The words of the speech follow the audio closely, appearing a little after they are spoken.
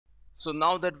So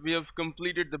now that we have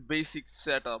completed the basic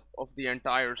setup of the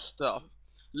entire stuff,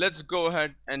 let's go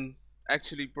ahead and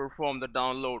actually perform the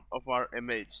download of our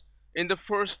image. In the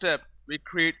first step, we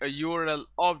create a URL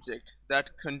object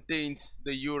that contains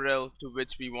the URL to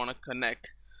which we want to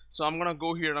connect. So I'm gonna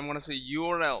go here and I'm gonna say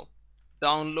URL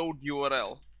download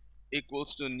URL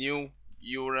equals to new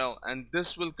URL, and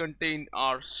this will contain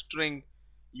our string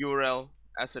URL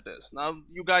as it is. Now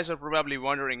you guys are probably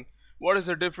wondering, what is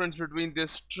the difference between this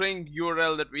string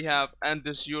URL that we have and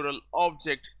this URL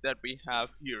object that we have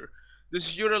here?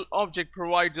 This URL object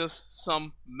provides us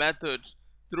some methods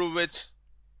through which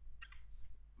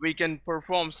we can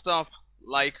perform stuff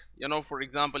like, for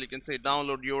example, you can say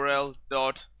download URL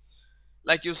dot,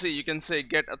 like you see, you can say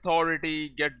get authority,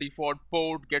 get default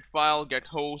port, get file, get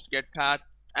host, get path,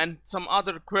 and some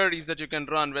other queries that you can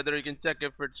run, whether you can check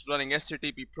if it's running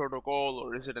HTTP protocol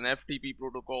or is it an FTP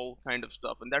protocol kind of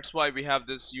stuff. And that's why we have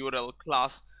this URL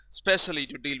class specially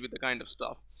to deal with the kind of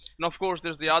stuff. And of course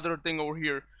there's the other thing over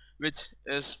here which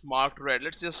is marked red.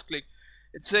 Let's just click.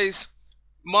 It says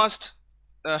must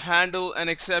handle an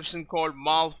exception called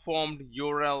malformed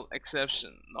URL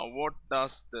exception. Now what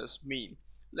does this mean?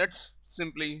 Let's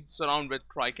simply surround with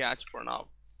try catch for now.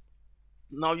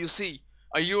 Now you see,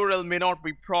 a URL may not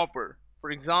be proper.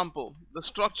 For example, the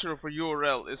structure of a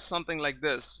URL is something like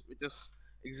this, which is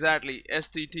exactly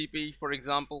HTTP. For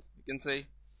example, you can say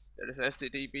there is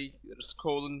HTTP, there is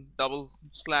colon, double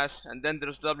slash, and then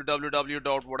there's www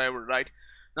dot whatever, right?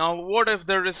 Now what if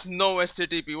there is no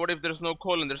HTTP? What if there's no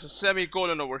colon? There's a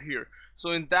semicolon over here.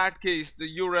 So in that case, the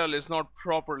URL is not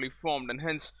properly formed, and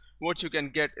hence what you can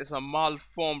get is a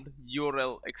malformed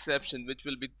URL exception, which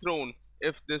will be thrown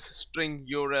if this string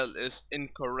URL is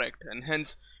incorrect, and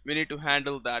hence we need to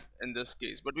handle that in this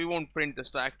case. But we won't print the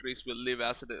stack trace, we'll leave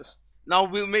as it is. Now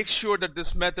we'll make sure that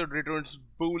this method returns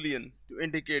boolean to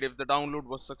indicate if the download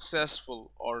was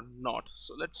successful or not.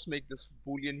 So let's make this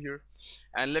boolean here,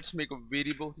 and let's make a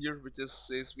variable here which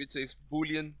says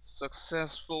boolean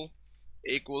successful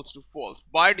equals to false.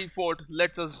 By default,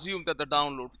 let's assume that the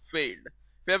download failed.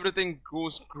 If everything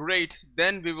goes great,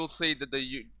 then we will say that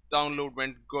the download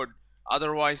went good.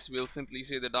 Otherwise, we'll simply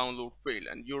say the download failed,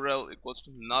 and URL equals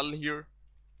to null here.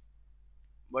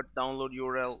 But download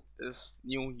URL is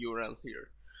new URL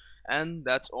here, and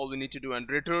that's all we need to do, and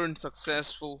return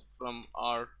successful from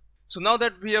our. So now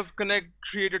that we have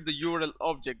created the URL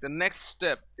object, the next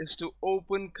step is to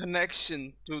open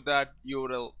connection to that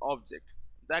URL object.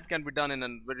 That can be done in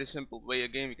a very simple way.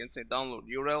 Again, we can say download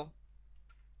URL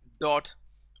dot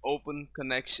open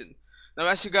connection. Now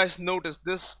as you guys notice,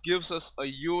 this gives us a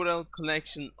URL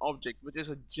connection object, which is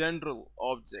a general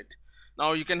object.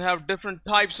 Now you can have different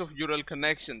types of URL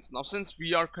connections. Now since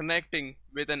we are connecting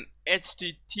with an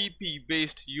HTTP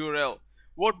based URL,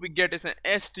 what we get is an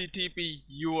HTTP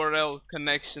URL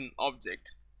connection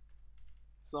object.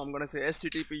 So I'm gonna say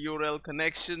HTTP URL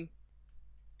connection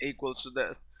equals to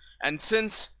this, and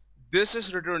since this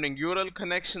is returning URL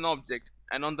connection object,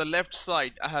 and on the left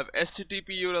side I have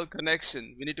HTTP URL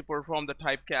connection, we need to perform the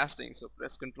typecasting. So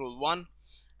press Ctrl 1,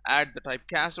 add the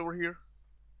typecast over here.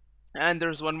 And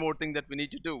there's one more thing that we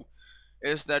need to do,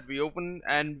 is that we open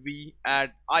and we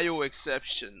add IO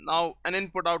exception. Now an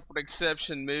input output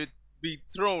exception may be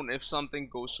thrown if something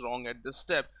goes wrong at this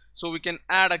step, so we can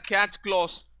add a catch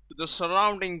clause to the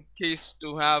surrounding case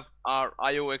to have our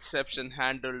IO exception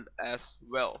handled as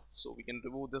well. So we can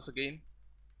remove this again.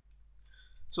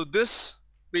 So this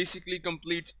basically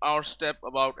completes our step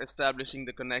about establishing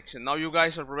the connection. Now you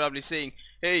guys are probably saying,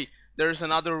 hey, there's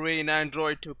another way in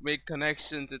Android to make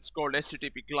connections, it's called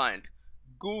HTTP client.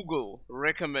 Google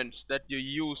recommends that you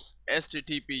use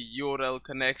HTTP URL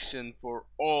connection for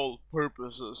all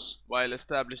purposes while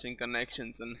establishing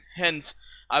connections, and hence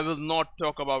I will not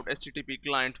talk about HTTP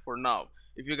client for now.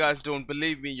 If you guys don't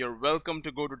believe me, you're welcome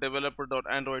to go to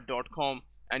developer.android.com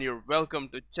and you're welcome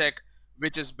to check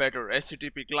which is better,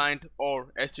 HTTP client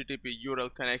or HTTP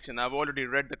URL connection. I've already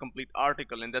read the complete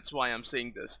article, and that's why I'm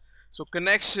saying this. So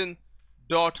connection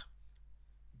dot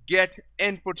get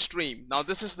input stream. Now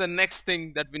this is the next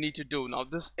thing that we need to do. Now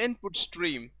this input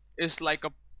stream is like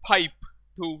a pipe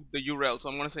to the URL. So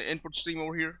I'm going to say input stream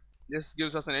over here. This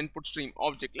gives us an input stream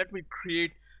object. Let me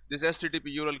create this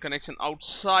HTTP URL connection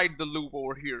outside the loop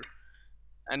over here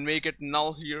and make it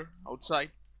null here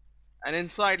outside. And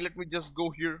inside, let me just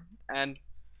go here and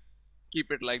keep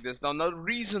it like this. Now the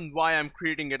reason why I'm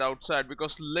creating it outside,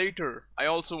 because later I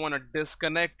also want to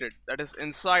disconnect it. That is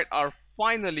inside our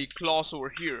finally clause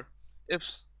over here.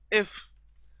 If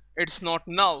it's not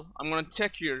null, I'm going to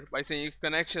check here by saying if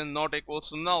connection not equals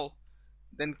to null,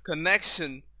 then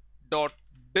connection dot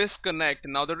disconnect.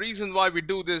 Now the reason why we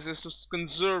do this is to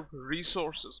conserve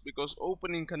resources, because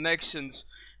opening connections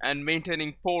and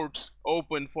maintaining ports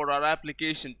open for our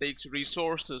application takes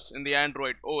resources in the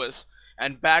Android OS,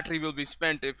 and battery will be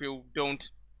spent if you don't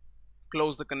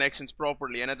close the connections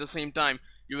properly, and at the same time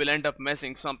you will end up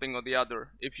messing something or the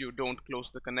other if you don't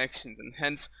close the connections, and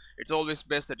hence it's always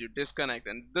best that you disconnect.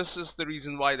 And this is the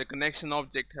reason why the connection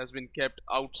object has been kept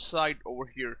outside over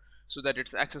here, so that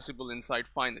it's accessible inside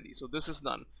finally. So this is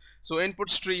done. So input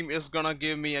stream is gonna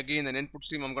give me again an input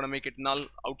stream. I'm gonna make it null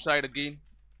outside again,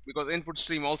 because input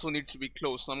stream also needs to be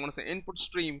closed. So I'm gonna say input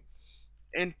stream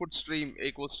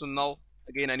equals to null.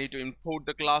 Again, I need to import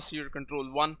the class here, control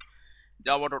 1,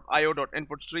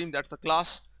 java.io.inputstream, that's the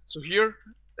class. So here,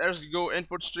 there's you go,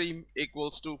 input stream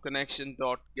equals to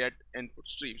connection.get input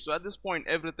stream. So at this point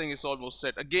everything is almost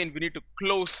set. Again, we need to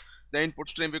close the input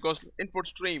stream, because input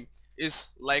stream is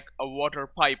like a water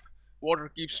pipe.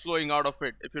 Water keeps flowing out of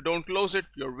it. If you don't close it,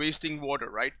 you're wasting water,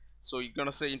 right? So you're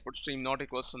gonna say input stream not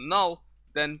equals to null,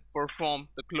 then perform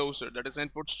the closer, that is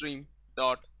input stream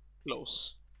dot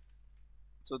close.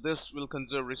 So this will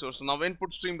conserve resources. Now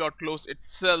input stream dot close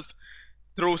itself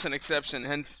throws an exception,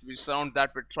 hence we surround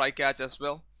that with try catch as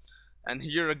well. And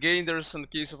here again there is some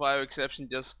case of IO exception,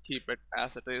 just keep it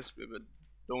as it is.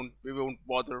 We won't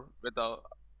bother with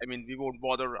we won't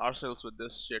bother ourselves with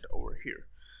this shit over here.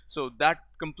 So that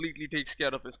completely takes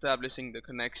care of establishing the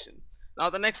connection. Now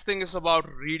the next thing is about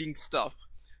reading stuff.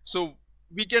 So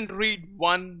we can read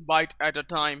 1 byte at a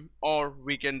time, or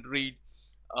we can read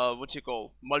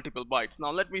multiple bytes.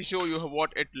 Now let me show you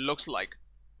what it looks like.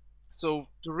 So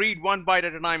to read 1 byte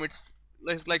at a time, it's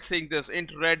like saying this: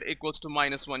 int read equals to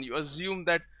 -1. You assume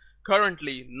that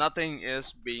currently nothing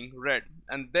is being read,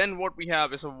 and then what we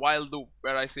have is a while loop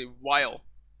where I say while.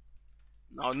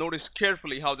 Now notice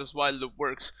carefully how this while loop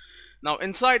works. Now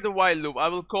inside the while loop I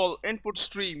will call input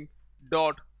stream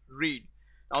dot read.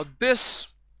 Now this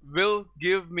will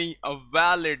give me a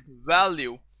valid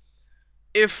value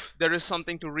if there is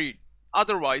something to read,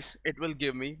 otherwise it will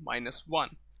give me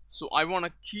 -1. So I want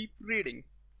to keep reading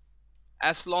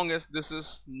as long as this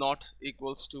is not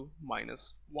equals to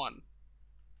 -1.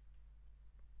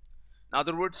 In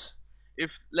other words,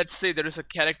 if let's say there is a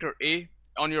character A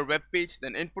on your web page,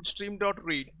 then input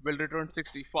stream.read will return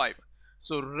 65.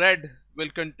 So read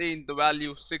will contain the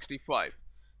value 65.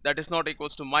 That is not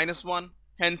equals to -1,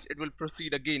 hence it will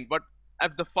proceed again. But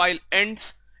if the file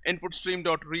ends, input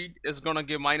stream.read is gonna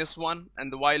give -1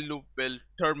 and the while loop will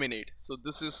terminate. So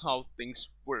this is how things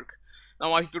work.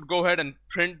 Now I could go ahead and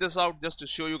print this out just to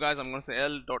show you guys. I'm gonna say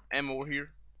l.m over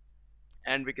here,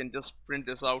 and we can just print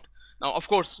this out. Now of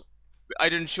course I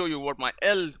didn't show you what my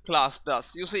L class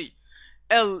does. You see,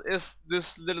 L is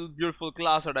this little beautiful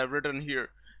class that I've written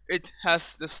here. It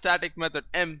has the static method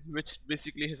M, which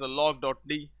basically has a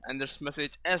log.d, and there's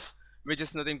message S, which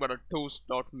is nothing but a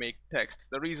toast.makeText.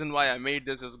 The reason why I made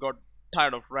this is got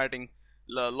tired of writing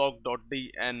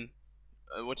log.d and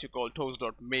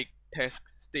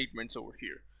toast.makeText statements over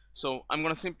here. So I'm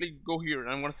gonna simply go here and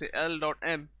I'm gonna say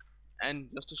l.m, and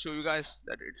just to show you guys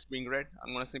that it's being read,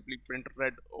 I'm gonna simply print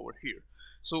read over here.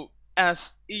 So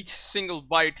as each single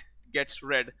byte gets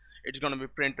read, it's gonna be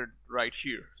printed right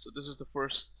here. So this is the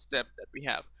first step that we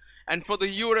have. And for the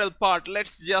URL part,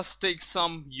 let's just take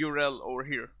some URL over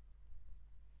here.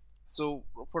 So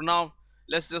for now,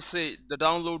 let's just say the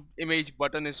download image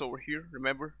button is over here,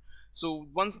 remember. So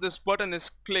once this button is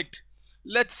clicked,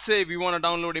 let's say we want to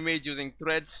download image using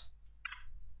threads,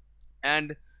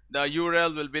 and the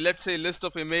URL will be, let's say, list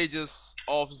of images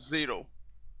of 0.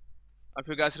 If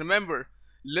you guys remember,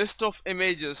 list of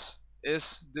images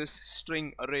is this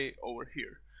string array over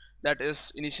here that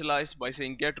is initialized by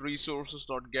saying get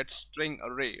resources.get string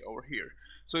array over here.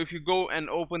 So if you go and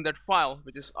open that file,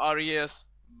 which is res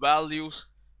values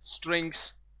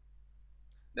strings,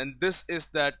 then this is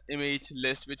that image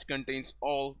list which contains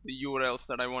all the URLs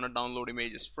that I want to download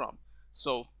images from.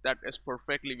 So that is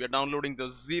perfectly, we are downloading the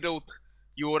 0th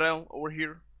URL over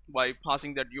here. By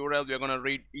passing that URL, we are going to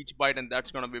read each byte, and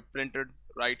that's going to be printed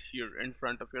right here in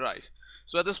front of your eyes.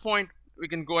 So at this point we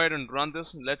can go ahead and run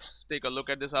this. Let's take a look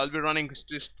at this. I'll be running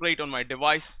straight on my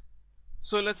device.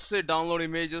 So let's say download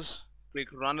images,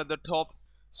 click run at the top.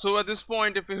 So at this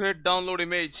point, if you hit download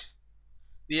image,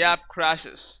 the app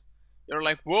crashes. You're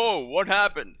like, whoa, what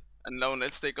happened? And now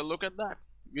let's take a look at that,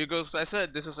 because I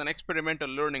said this is an experimental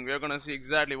learning. We're gonna see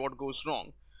exactly what goes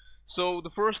wrong. So the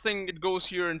first thing, it goes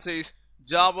here and says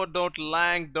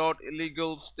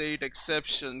java.lang.illegal state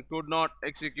exception could not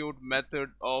execute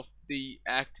method of the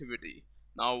activity.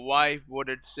 Now why would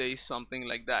it say something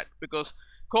like that? Because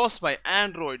caused by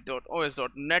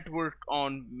android.os.network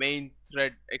on main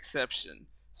thread exception.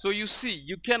 So you see,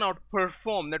 you cannot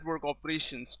perform network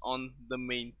operations on the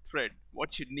main thread.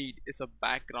 What you need is a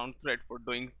background thread for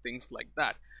doing things like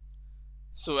that.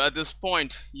 So at this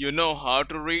point, you know how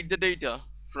to read the data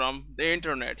from the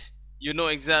internet. You know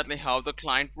exactly how the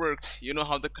client works, you know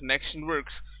how the connection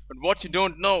works, but what you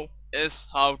don't know is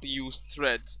how to use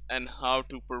threads and how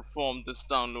to perform this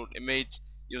download image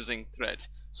using threads.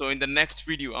 So in the next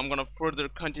video, I'm gonna further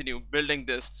continue building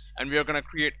this, and we are gonna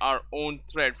create our own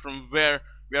thread from where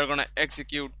we are gonna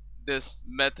execute this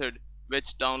method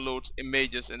which downloads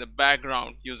images in the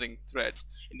background using threads.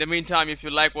 In the meantime, if you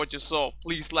like what you saw,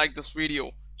 please like this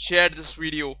video, share this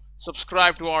video,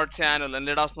 subscribe to our channel, and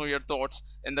let us know your thoughts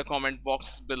in the comment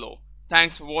boxes below.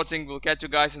 Thanks for watching. We'll catch you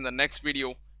guys in the next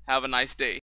video. Have a nice day.